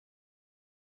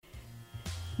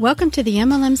Welcome to the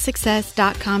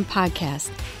MLMsuccess.com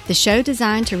podcast, the show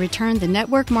designed to return the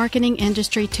network marketing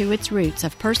industry to its roots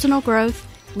of personal growth,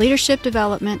 leadership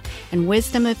development, and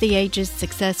wisdom of the ages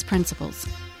success principles.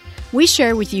 We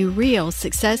share with you real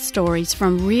success stories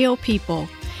from real people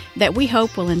that we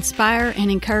hope will inspire and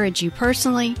encourage you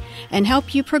personally and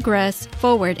help you progress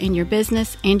forward in your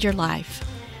business and your life.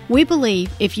 We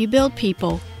believe if you build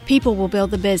people, people will build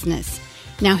the business.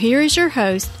 Now here is your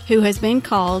host, who has been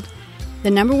called the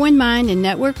number one mind in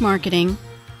network marketing,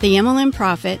 the MLM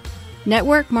Prophet,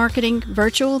 network marketing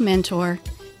virtual mentor,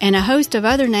 and a host of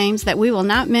other names that we will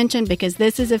not mention because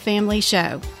this is a family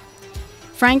show.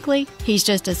 Frankly, he's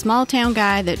just a small town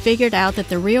guy that figured out that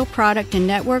the real product in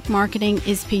network marketing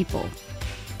is people.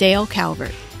 Dale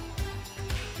Calvert.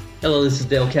 Hello, this is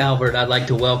Dale Calvert. I'd like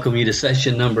to welcome you to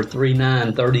session number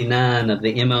 3939 of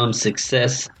the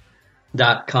MLMsuccess.com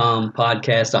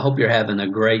podcast. I hope you're having a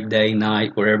great day,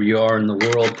 night, wherever you are in the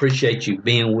world. Appreciate you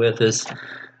being with us.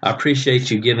 I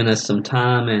appreciate you giving us some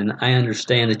time, and I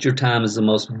understand that your time is the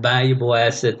most valuable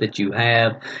asset that you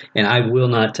have, and I will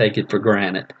not take it for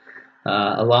granted.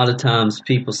 A lot of times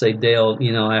people say, Dale,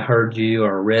 I heard you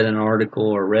or read an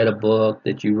article or read a book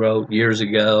that you wrote years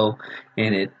ago,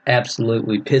 and it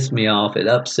absolutely pissed me off. It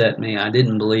upset me. I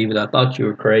didn't believe it. I thought you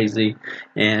were crazy.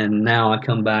 And now I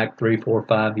come back 3, 4,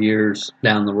 5 years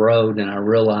down the road, and I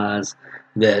realize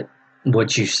that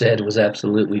what you said was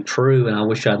absolutely true, and I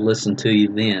wish I'd listened to you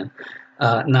then.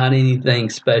 Not anything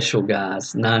special,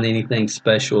 guys. Not anything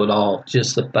special at all.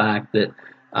 Just the fact that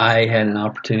I had an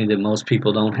opportunity that most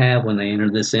people don't have when they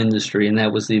enter this industry, and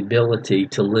that was the ability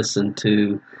to listen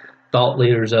to thought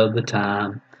leaders of the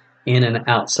time in and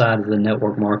outside of the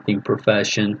network marketing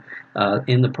profession,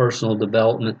 in the personal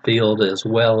development field as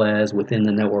well as within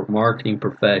the network marketing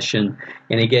profession,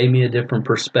 and it gave me a different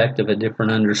perspective, a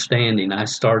different understanding. I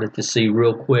started to see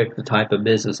real quick the type of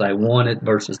business I wanted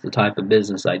versus the type of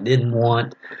business I didn't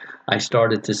want. I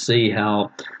started to see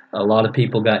how a lot of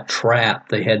people got trapped.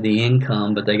 They had the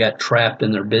income, but they got trapped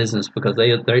in their business because they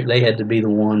had to be the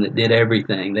one that did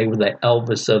everything. They were the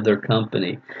Elvis of their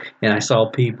company. And I saw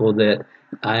people that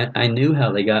I knew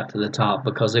how they got to the top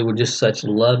because they were just such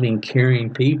loving,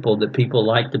 caring people that people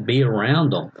liked to be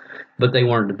around them. But they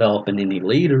weren't developing any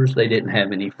leaders. They didn't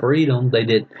have any freedom. They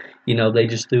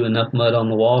just threw enough mud on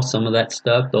the wall. Some of that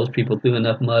stuck. Those people threw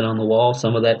enough mud on the wall.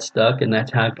 Some of that stuck, and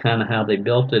that's how they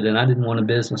built it. And I didn't want a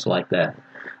business like that.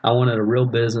 I wanted a real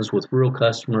business with real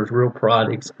customers, real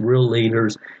products, real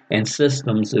leaders, and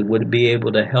systems that would be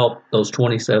able to help those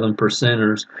 27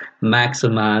 percenters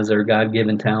maximize their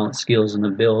God-given talent, skills, and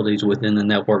abilities within the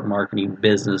network marketing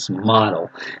business model.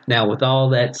 Now, with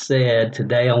all that said,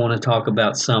 today I want to talk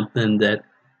about something that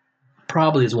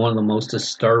probably is one of the most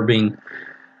disturbing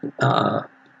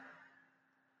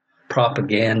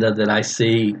propaganda that I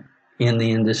see in the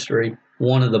industry.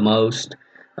 One of the most.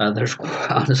 There's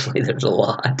a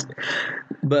lot,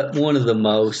 but one of the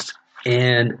most.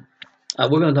 And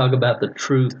we're going to talk about the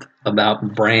truth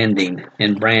about branding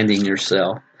and branding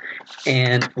yourself.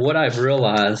 And what I've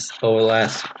realized over the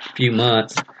last few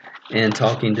months and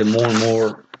talking to more and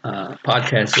more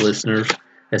podcast listeners,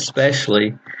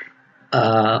 especially,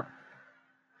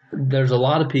 there's a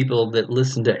lot of people that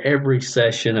listen to every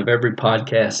session of every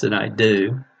podcast that I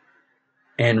do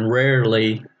and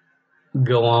rarely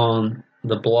go on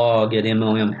the blog at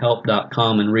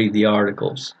MLMhelp.com and read the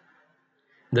articles.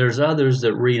 There's others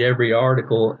that read every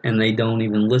article and they don't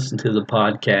even listen to the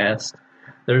podcast.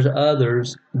 There's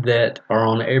others that are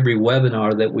on every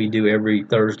webinar that we do every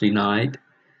Thursday night,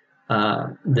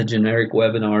 the generic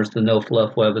webinars, the no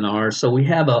fluff webinars. So we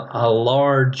have a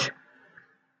large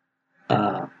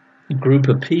group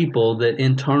of people that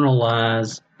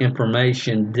internalize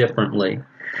information differently.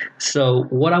 So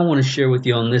what I want to share with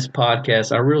you on this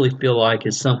podcast, I really feel like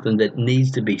is something that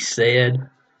needs to be said.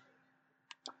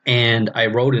 And I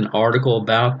wrote an article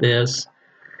about this.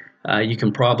 You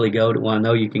can probably go to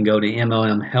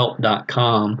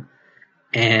MLMhelp.com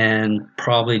and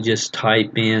probably just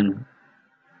type in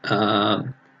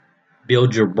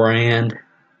build your brand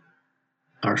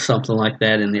or something like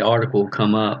that, and the article will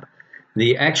come up.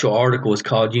 The actual article is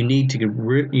called You Need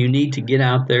to Get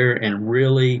Out There and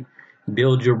Really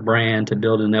Build Your Brand to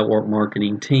Build a Network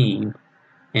Marketing Team.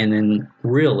 And then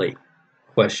really,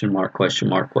 question mark.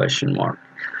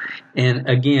 And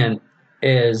again,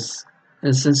 since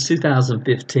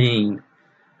 2015,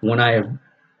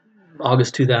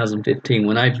 August 2015,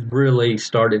 when I really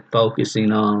started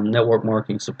focusing on network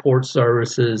marketing support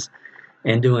services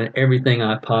and doing everything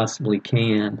I possibly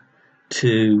can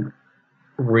to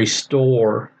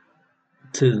restore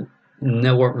to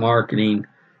network marketing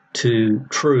to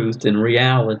truth and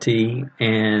reality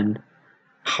and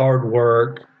hard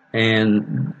work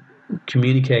and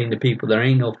communicating to people there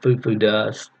ain't no foo-foo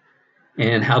dust,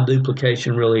 and how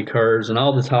duplication really occurs, and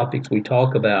all the topics we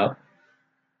talk about.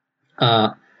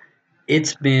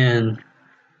 It's been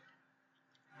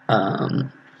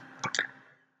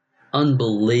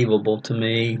unbelievable to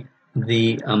me,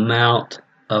 the amount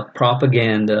of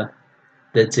propaganda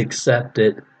that's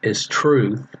accepted as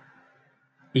truth,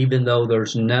 even though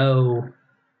there's no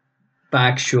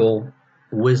factual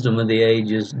wisdom of the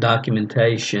ages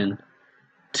documentation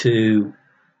to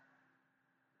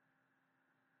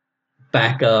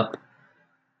back up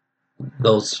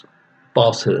those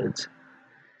falsehoods.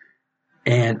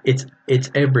 And it's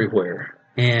everywhere,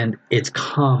 and it's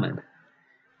common.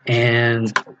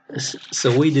 And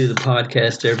so we do the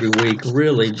podcast every week,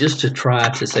 really just to try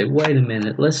to say, wait a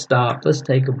minute, let's stop, let's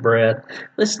take a breath,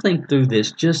 let's think through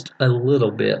this just a little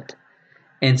bit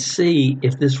and see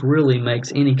if this really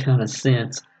makes any kind of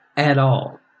sense at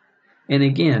all. And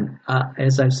again,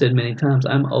 as I've said many times,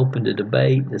 I'm open to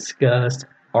debate, discuss,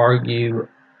 argue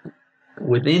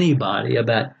with anybody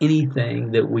about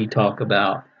anything that we talk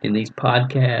about in these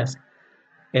podcasts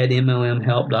at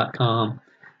MLMhelp.com,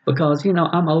 because,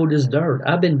 I'm old as dirt.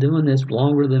 I've been doing this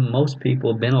longer than most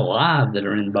people have been alive that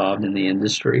are involved in the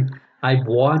industry. I've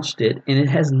watched it, and it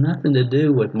has nothing to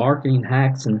do with marketing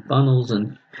hacks and funnels,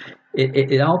 and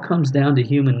it all comes down to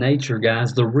human nature,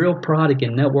 guys. The real product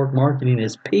in network marketing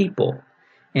is people,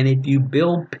 and if you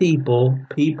build people,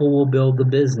 people will build the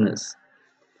business.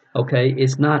 Okay,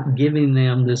 it's not giving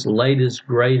them this latest,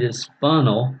 greatest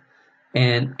funnel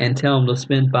and tell them to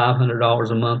spend $500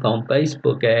 a month on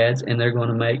Facebook ads and they're going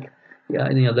to make,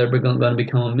 they're going to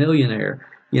become a millionaire.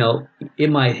 It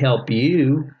might help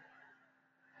you,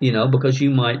 because you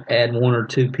might add one or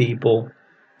two people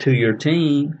to your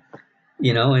team,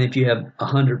 and if you have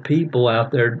 100 people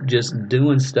out there just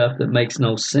doing stuff that makes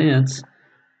no sense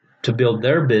to build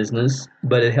their business,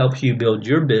 but it helps you build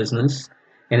your business,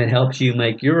 and it helps you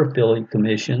make your affiliate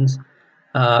commissions,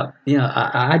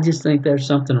 I just think there's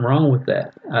something wrong with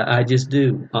that. I just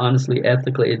do. Honestly,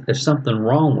 ethically, there's something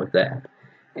wrong with that.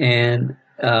 And,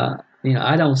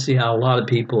 I don't see how a lot of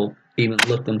people even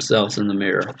look themselves in the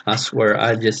mirror. I swear,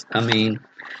 I think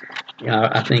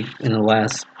in the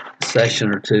last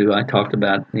session or two, I talked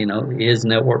about, is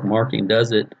network marketing,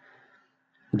 does it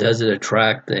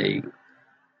attract a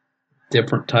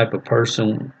different type of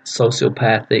person,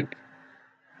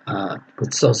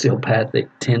 with sociopathic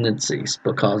tendencies,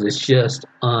 because it's just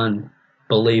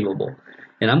unbelievable.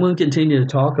 And I'm going to continue to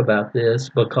talk about this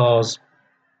because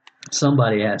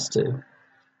somebody has to.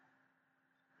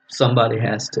 Somebody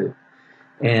has to.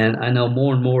 And I know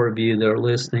more and more of you that are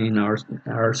listening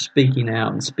are speaking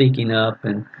out and speaking up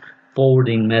and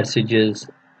forwarding messages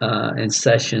and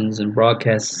sessions and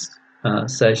broadcast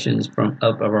sessions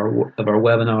of our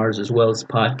webinars as well as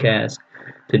podcasts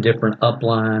to different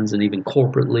uplines and even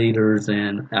corporate leaders,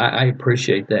 and I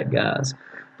appreciate that, guys,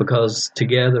 because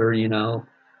together,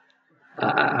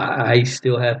 I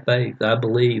still have faith. I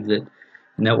believe that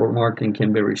network marketing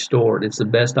can be restored. It's the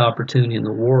best opportunity in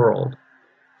the world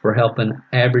for helping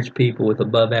average people with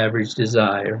above average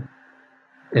desire,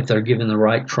 if they're given the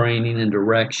right training and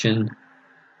direction,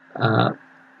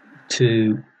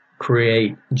 to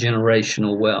create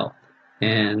generational wealth.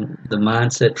 And the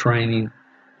mindset training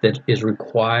that is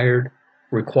required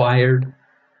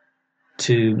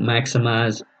to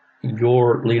maximize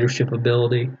your leadership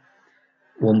ability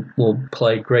will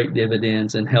play great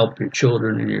dividends and help your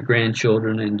children and your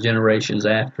grandchildren and generations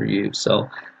after you. So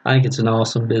I think it's an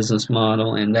awesome business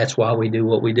model, and that's why we do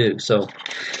what we do. So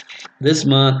this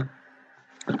month,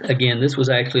 again, this was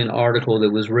actually an article that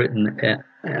was written at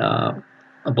a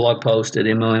blog post at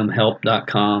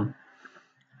MLMhelp.com,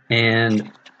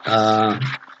 and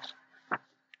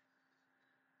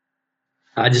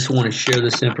I just want to share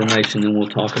this information, and we'll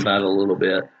talk about it a little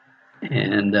bit.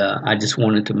 And I just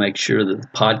wanted to make sure that the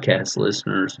podcast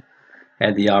listeners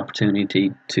had the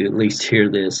opportunity to at least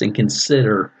hear this and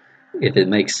consider if it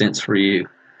makes sense for you.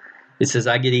 It says,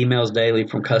 I get emails daily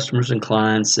from customers and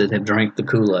clients that have drank the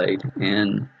Kool-Aid.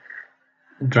 And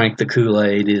drank the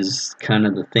Kool-Aid is kind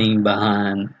of the theme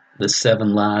behind the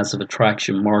 7 Lies of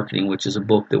Attraction Marketing, which is a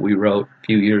book that we wrote a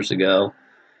few years ago.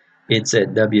 It's at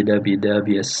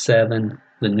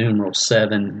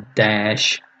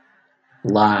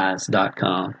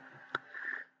www.7lies.com.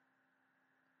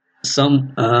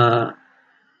 Some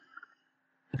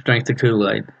drank the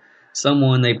Kool-Aid.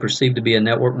 Someone they perceive to be a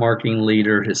network marketing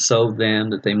leader has sold them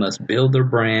that they must build their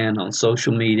brand on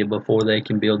social media before they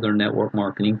can build their network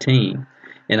marketing team.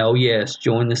 And oh yes,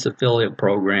 join this affiliate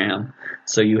program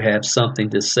so you have something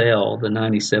to sell the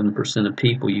 97% of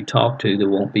people you talk to that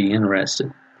won't be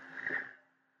interested.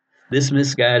 This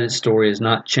misguided story has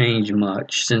not changed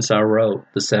much since I wrote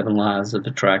The 7 Lies of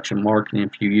Attraction Marketing a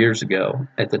few years ago.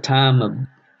 At the time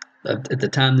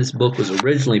this book was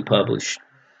originally published,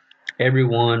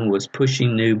 everyone was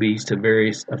pushing newbies to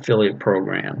various affiliate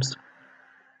programs.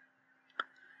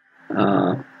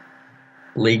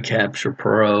 Lead Capture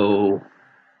Pro,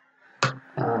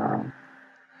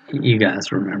 you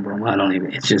guys remember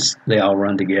them. It's just, they all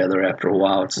run together after a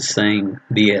while. It's the same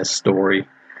BS story,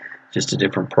 just a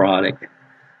different product.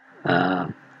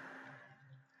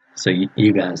 So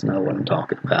you guys know what I'm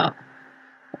talking about.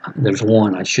 There's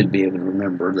one I should be able to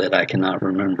remember that I cannot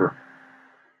remember.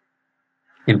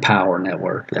 Empower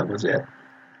Network, that was it.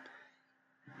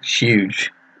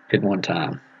 Huge at one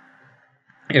time.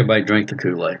 Everybody drank the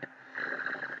Kool-Aid.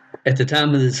 At the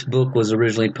time of this book was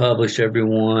originally published,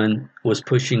 everyone was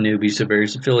pushing newbies to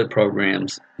various affiliate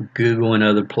programs, Google and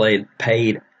other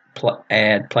paid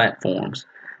ad platforms.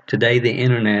 Today, the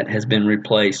internet has been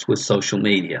replaced with social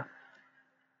media.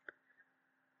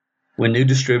 When new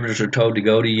distributors are told to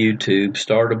go to YouTube,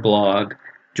 start a blog,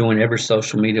 join every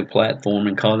social media platform,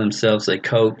 and call themselves a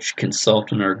coach,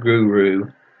 consultant, or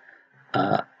guru,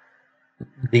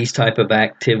 these type of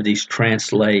activities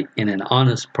translate in an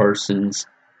honest,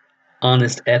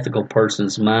 ethical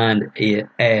person's mind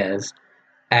as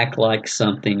act like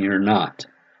something you're not.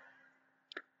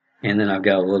 And then I've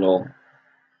got a little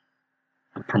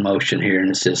promotion here,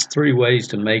 and it says 3 ways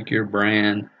to make your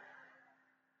brand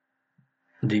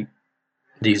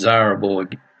desirable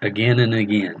again and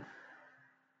again.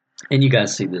 And you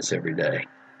guys see this every day.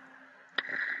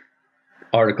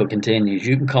 Article continues,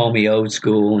 you can call me old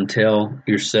school and tell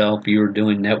yourself you're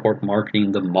doing network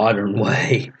marketing the modern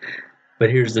way.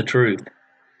 But here's the truth.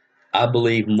 I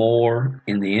believe more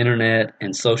in the internet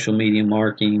and social media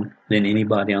marketing than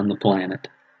anybody on the planet.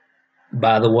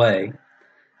 By the way,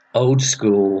 old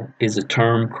school is a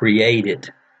term created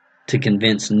to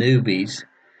convince newbies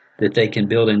that they can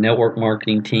build a network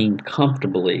marketing team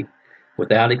comfortably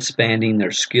without expanding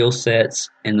their skill sets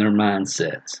and their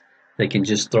mindsets. They can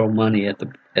just throw money at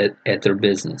their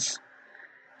business.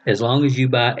 As long as you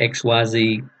buy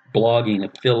XYZ blogging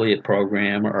affiliate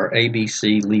program or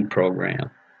ABC lead program.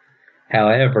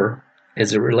 However,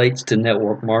 as it relates to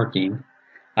network marketing,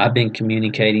 I've been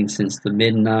communicating since the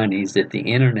mid-90s that the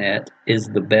internet is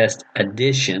the best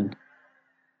addition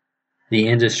the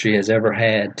industry has ever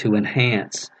had to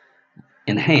enhance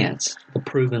the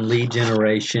proven lead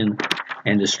generation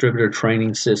and distributor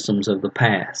training systems of the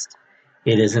past.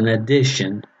 It is an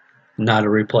addition, not a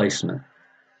replacement.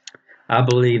 I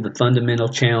believe the fundamental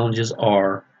challenges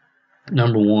are,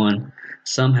 number one,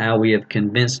 somehow we have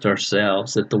convinced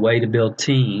ourselves that the way to build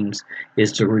teams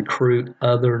is to recruit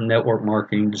other network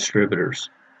marketing distributors.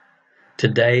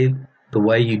 Today, the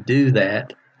way you do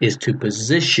that is to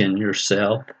position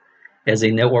yourself as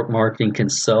a network marketing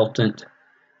consultant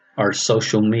or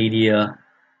social media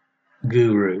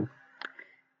guru.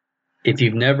 If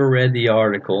you've never read the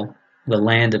article, The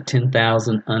Land of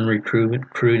 10,000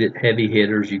 Unrecruited Heavy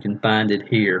Hitters, you can find it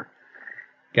here.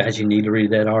 Guys, you need to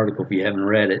read that article if you haven't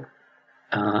read it.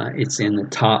 It's in the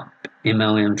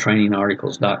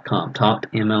topmlmtrainingarticles.com.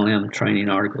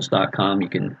 Topmlmtrainingarticles.com. You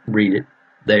can read it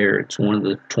there. It's one of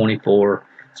the 24.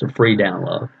 It's a free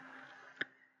download.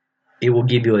 It will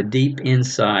give you a deep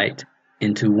insight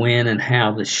into when and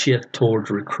how the shift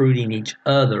towards recruiting each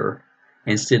other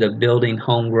instead of building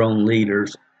homegrown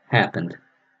leaders happened.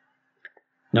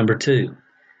 Number 2,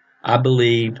 I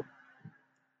believe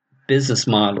business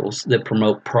models that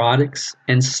promote products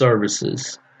and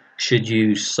services should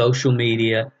use social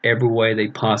media every way they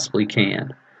possibly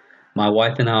can. My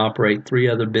wife and I operate 3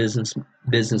 other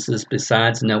businesses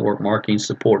besides network marketing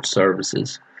support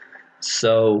services.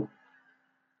 So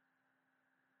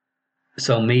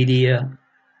media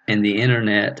and the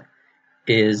internet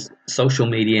social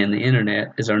media and the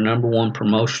internet is our number one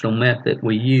promotional method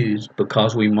we use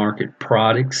because we market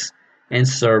products and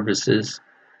services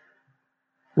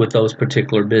with those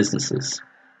particular businesses.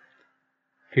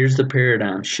 Here's the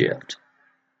paradigm shift.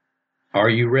 Are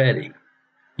you ready?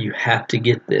 You have to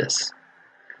get this.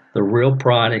 The real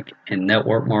product in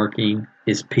network marketing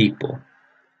is people.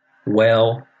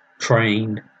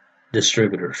 Well-trained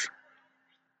distributors.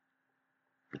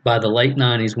 By the late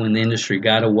 90s, when the industry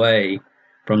got away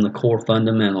from the core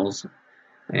fundamentals,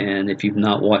 and if you've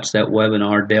not watched that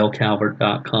webinar,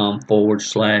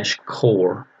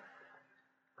 DaleCalvert.com/core,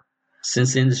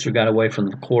 since the industry got away from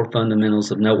the core fundamentals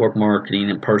of network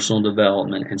marketing and personal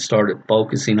development and started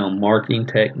focusing on marketing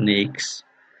techniques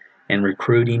and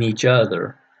recruiting each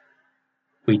other,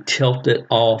 we tilted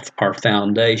off our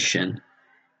foundation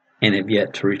and have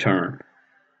yet to return.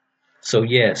 So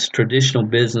yes, traditional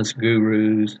business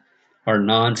gurus are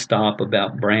nonstop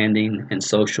about branding and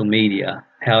social media.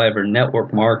 However,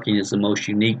 network marketing is the most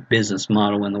unique business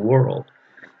model in the world.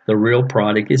 The real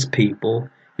product is people.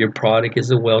 Your product is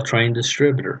a well-trained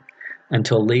distributor.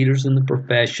 Until leaders in the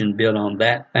profession build on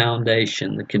that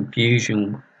foundation, the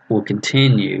confusion will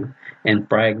continue and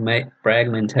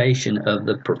fragmentation of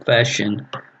the profession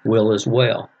will as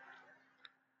well.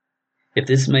 If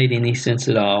this made any sense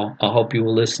at all, I hope you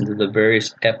will listen to the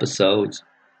various episodes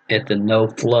at the No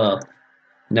Fluff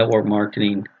Network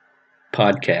Marketing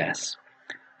Podcast,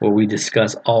 where we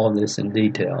discuss all of this in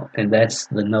detail. And that's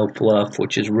the No Fluff,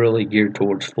 which is really geared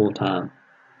towards full-time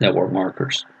network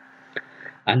marketers.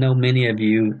 I know many of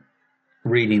you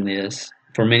reading this,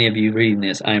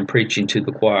 I am preaching to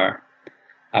the choir.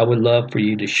 I would love for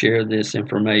you to share this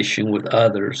information with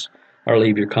others or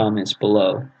leave your comments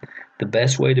below. The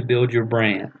best way to build your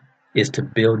brand is to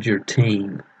build your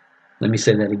team. Let me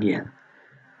say that again.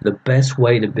 The best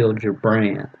way to build your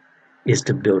brand is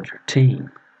to build your team.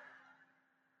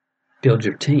 Build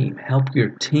your team. Help your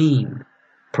team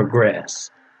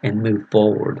progress and move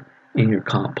forward in your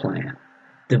comp plan.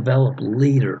 Develop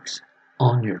leaders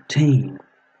on your team.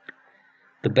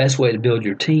 The best way to build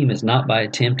your team is not by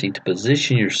attempting to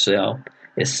position yourself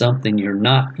as something you're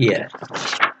not yet.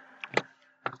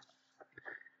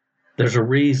 There's a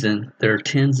reason there are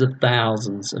tens of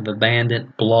thousands of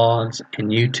abandoned blogs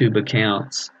and YouTube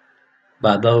accounts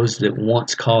by those that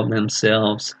once called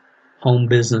themselves home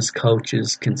business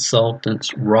coaches,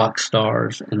 consultants, rock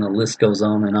stars, and the list goes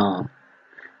on and on.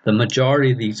 The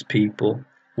majority of these people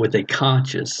with a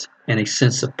conscience and a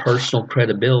sense of personal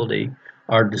credibility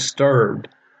are disturbed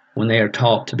when they are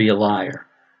taught to be a liar.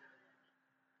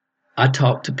 I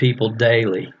talk to people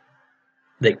daily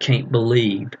that can't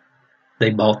believe they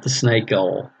bought the snake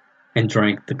oil and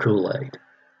drank the Kool-Aid.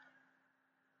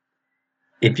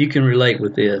 If you can relate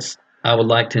with this, I would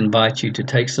like to invite you to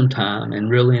take some time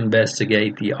and really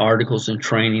investigate the articles and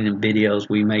training and videos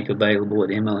we make available at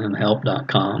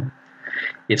MLMhelp.com.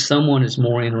 If someone is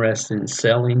more interested in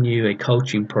selling you a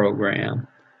coaching program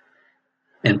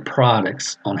and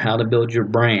products on how to build your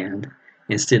brand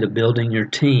instead of building your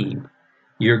team,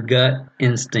 your gut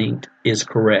instinct is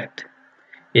correct.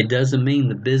 It doesn't mean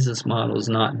the business model is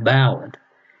not valid.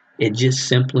 It just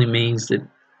simply means that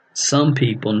some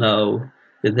people know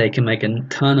that they can make a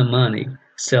ton of money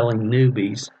selling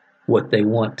newbies what they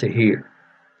want to hear.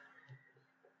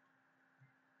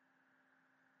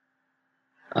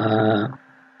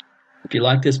 If you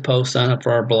like this post, sign up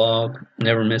for our blog.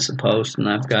 Never miss a post, and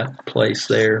I've got a place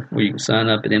there where you can sign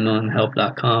up at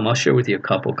MLMhelp.com. I'll share with you a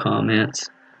couple comments.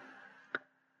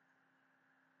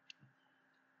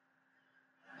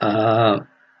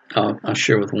 I'll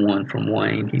share with one from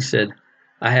Wayne. He said,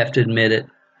 I have to admit it,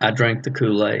 I drank the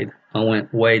Kool-Aid. I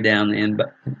went way down the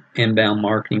inbound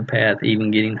marketing path,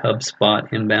 even getting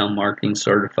HubSpot inbound marketing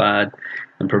certified,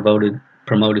 and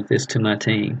promoted this to my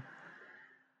team.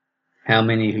 How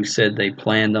many who said they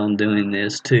planned on doing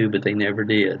this too, but they never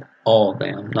did? All of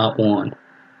them, not one.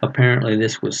 Apparently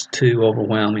this was too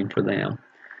overwhelming for them.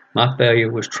 My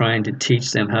failure was trying to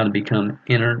teach them how to become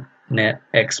internet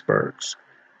experts.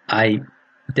 I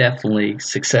definitely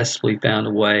successfully found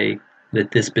a way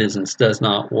that this business does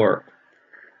not work.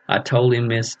 I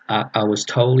was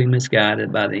totally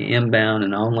misguided by the inbound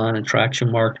and online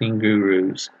attraction marketing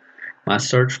gurus. My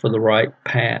search for the right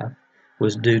path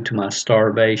was due to my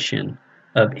starvation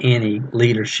of any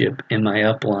leadership in my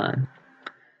upline.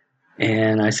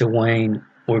 And I said, Wayne,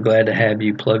 we're glad to have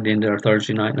you plugged into our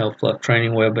Thursday night No Fluff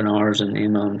training webinars and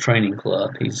MLM Training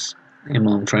Club. He's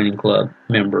MLM Training Club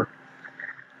member.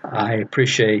 I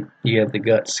appreciate you have the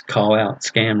guts to call out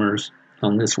scammers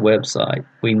on this website.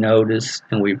 We notice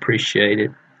and we appreciate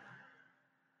it.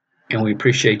 And we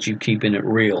appreciate you keeping it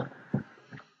real.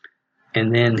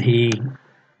 And then he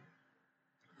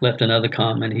left another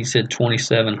comment. He said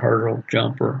 27 hurdle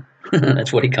jumper.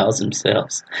 That's what he calls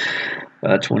himself.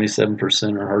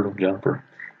 27% hurdle jumper.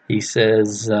 He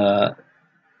says,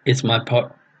 it's my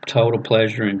total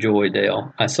pleasure and joy,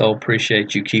 Dale. I so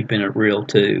appreciate you keeping it real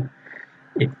too.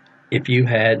 If you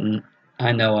hadn't,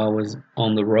 I know I was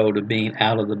on the road of being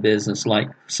out of the business like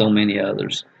so many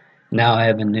others. Now I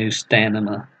have a new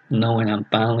stamina, knowing I'm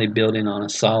finally building on a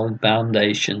solid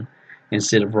foundation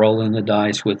instead of rolling the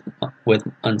dice with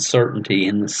uncertainty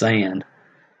in the sand.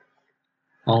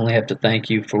 I only have you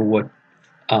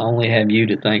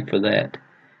to thank for that.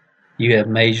 You have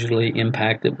majorly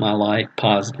impacted my life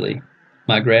positively.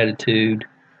 My gratitude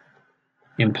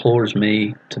implores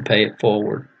me to pay it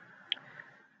forward.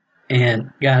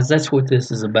 And guys, that's what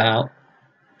this is about.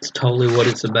 It's totally what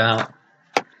it's about.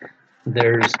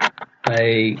 There's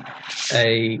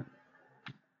the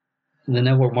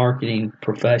network marketing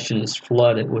profession is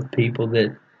flooded with people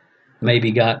that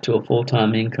maybe got to a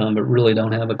full-time income but really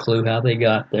don't have a clue how they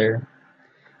got there.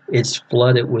 It's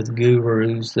flooded with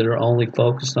gurus that are only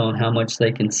focused on how much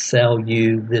they can sell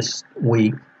you this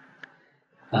week.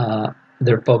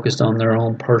 They're focused on their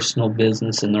own personal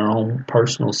business and their own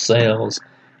personal sales,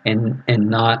 and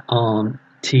not on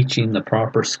teaching the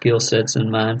proper skill sets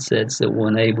and mindsets that will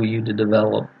enable you to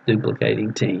develop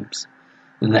duplicating teams.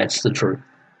 And that's the truth.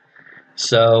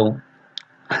 So,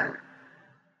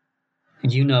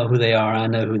 you know who they are, I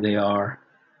know who they are,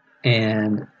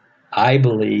 and I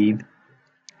believe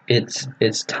it's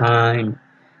time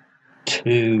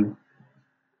to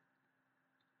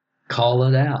call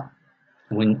it out.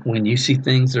 When you see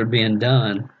things that are being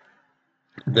done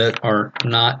that are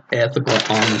not ethical,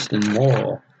 honest, and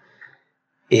moral,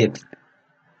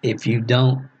 if you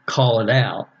don't call it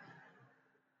out,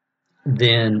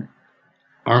 then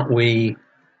aren't we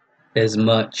as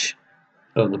much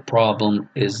of the problem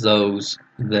as those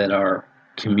that are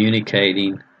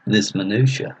communicating this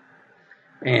minutia?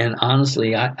 And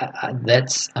honestly,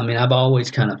 I've always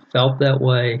kind of felt that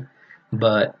way,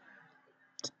 but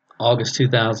August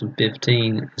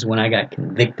 2015 is when I got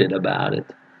convicted about it.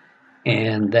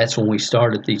 And that's when we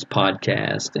started these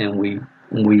podcasts, and we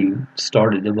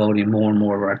started devoting more and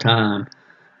more of our time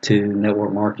to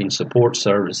network marketing support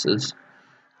services,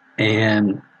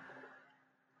 and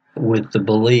with the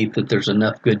belief that there's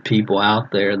enough good people out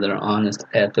there that are honest,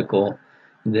 ethical,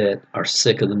 that are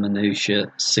sick of the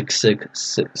minutia, sick of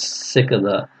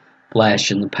the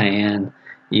flash in the pan,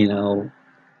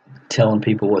 telling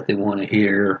people what they want to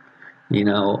hear,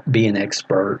 be an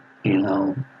expert, and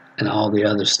all the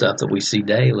other stuff that we see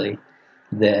daily,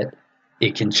 that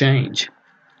it can change.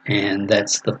 And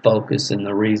that's the focus and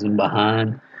the reason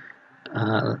behind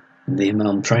the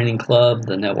MLM Training Club,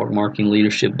 the Network Marketing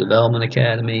Leadership Development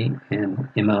Academy, and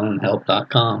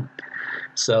MLMHelp.com.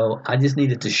 So I just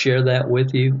needed to share that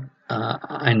with you.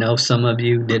 I know some of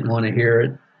you didn't want to hear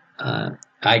it.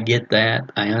 I get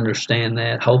that. I understand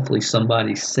that. Hopefully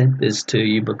somebody sent this to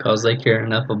you because they care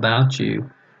enough about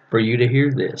you for you to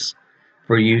hear this,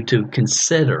 for you to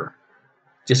consider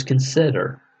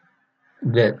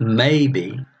that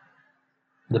maybe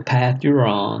the path you're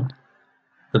on,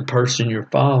 the person you're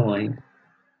following,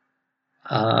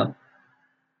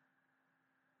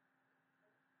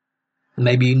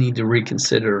 maybe you need to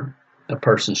reconsider a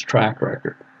person's track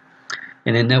record.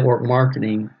 And in network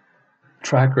marketing,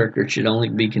 track record should only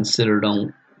be considered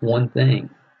on one thing: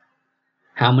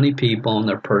 how many people on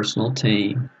their personal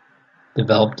team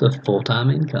developed a full-time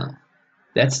income.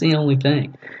 That's the only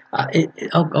thing.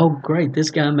 Great,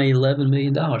 this guy made $11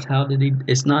 million. How did he?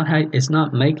 It's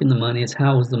not making the money. It's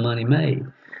how was the money made.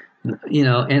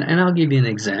 And I'll give you an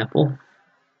example,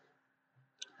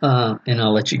 and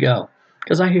I'll let you go,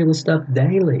 because I hear this stuff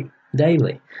daily.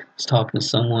 I was talking to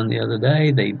someone the other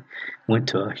day. They went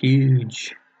to a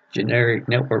huge generic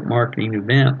network marketing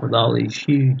event with all these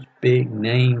huge, big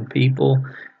name people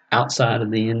outside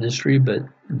of the industry, but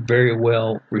very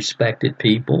well respected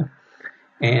people,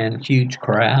 and huge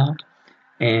crowd,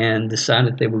 and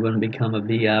decided they were going to become a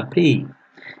VIP.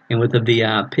 And with the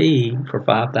VIP, for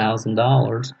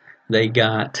 $5,000, they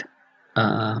got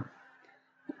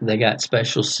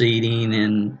special seating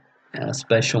and a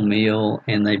special meal,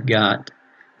 and they've got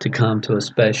to come to a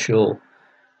special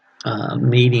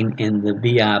meeting in the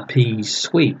VIP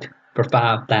suite for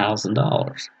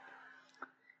 $5,000.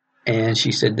 And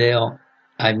she said, Dale,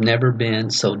 I've never been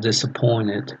so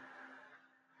disappointed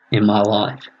in my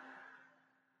life.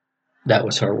 That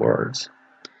was her words.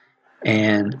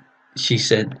 And she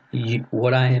said,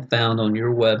 what I have found on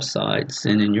your websites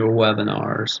and in your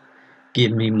webinars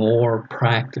give me more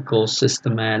practical,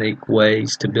 systematic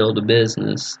ways to build a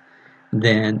business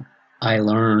than I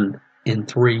learned in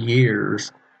 3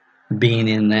 years being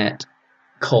in that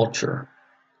culture.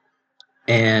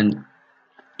 And,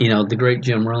 the great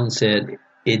Jim Rohn said,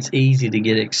 it's easy to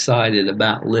get excited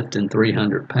about lifting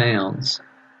 300 pounds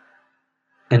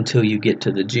until you get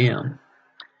to the gym.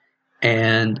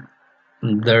 And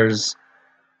there's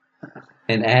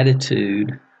an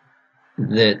attitude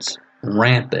that's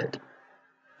rampant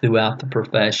throughout the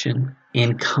profession,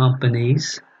 in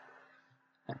companies,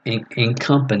 in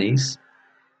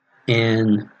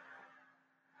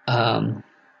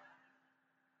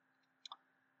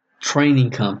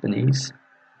training companies,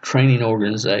 training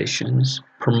organizations,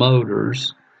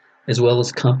 promoters, as well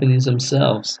as companies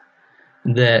themselves,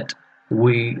 that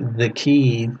the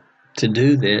key to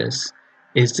do this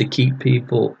is to keep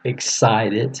people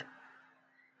excited,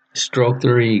 stroke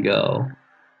their ego,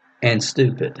 and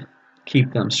stupid.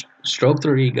 Keep them, stroke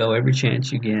their ego every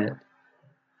chance you get.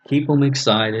 Keep them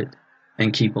excited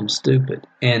and keep them stupid.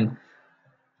 And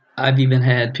I've even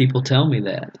had people tell me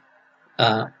that,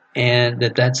 and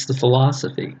that's the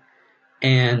philosophy.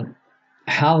 And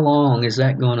how long is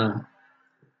that going to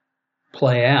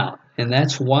play out? And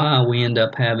that's why we end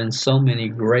up having so many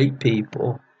great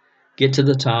people get to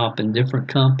the top in different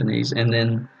companies and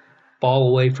then fall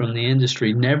away from the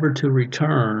industry, never to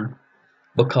return,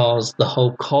 because the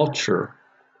whole culture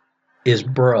is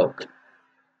broke.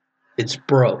 It's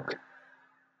broke.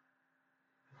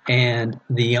 And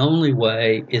the only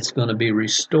way it's going to be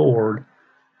restored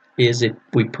is if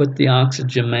we put the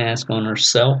oxygen mask on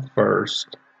ourselves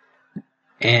first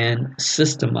and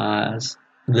systemize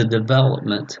the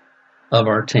development of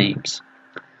our teams.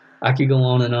 I could go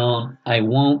on and on. I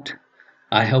won't.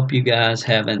 I hope you guys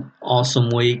have an awesome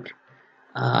week.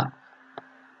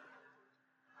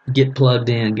 Get plugged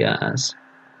in, guys.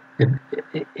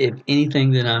 If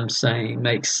anything that I'm saying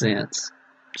makes sense,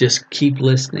 just keep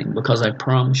listening, because I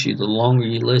promise you, the longer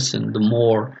you listen, the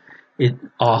more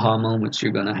aha moments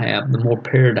you're going to have, the more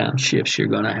paradigm shifts you're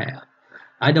going to have.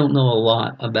 I don't know a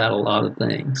lot about a lot of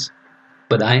things,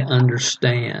 but I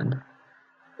understand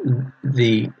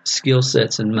the skill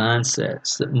sets and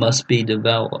mindsets that must be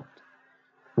developed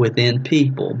within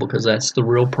people, because that's the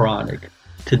real product,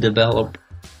 to develop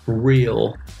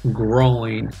real,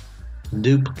 growing,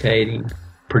 duplicating,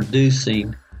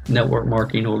 producing network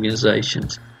marketing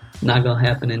organizations. Not going to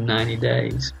happen in 90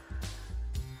 days.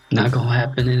 Not going to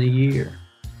happen in a year.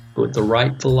 But with the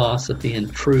right philosophy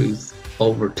and truth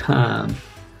over time,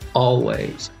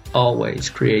 always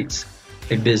creates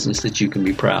a business that you can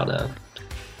be proud of.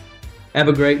 Have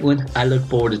a great one. I look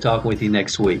forward to talking with you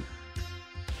next week.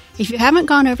 If you haven't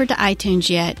gone over to iTunes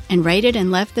yet and rated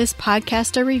and left this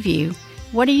podcast a review,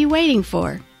 what are you waiting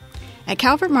for? At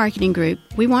Calvert Marketing Group,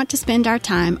 we want to spend our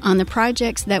time on the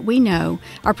projects that we know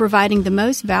are providing the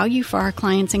most value for our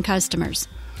clients and customers.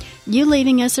 You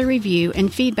leaving us a review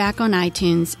and feedback on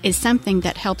iTunes is something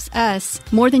that helps us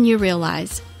more than you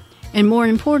realize. And more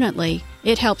importantly,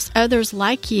 it helps others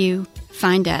like you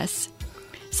find us.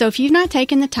 So if you've not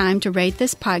taken the time to rate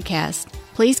this podcast,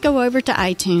 please go over to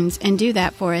iTunes and do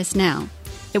that for us now.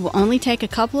 It will only take a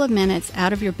couple of minutes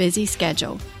out of your busy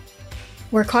schedule.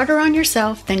 Work harder on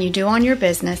yourself than you do on your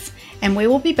business, and we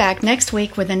will be back next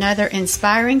week with another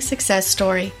inspiring success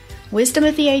story, wisdom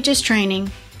of the ages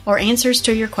training, or answers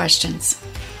to your questions.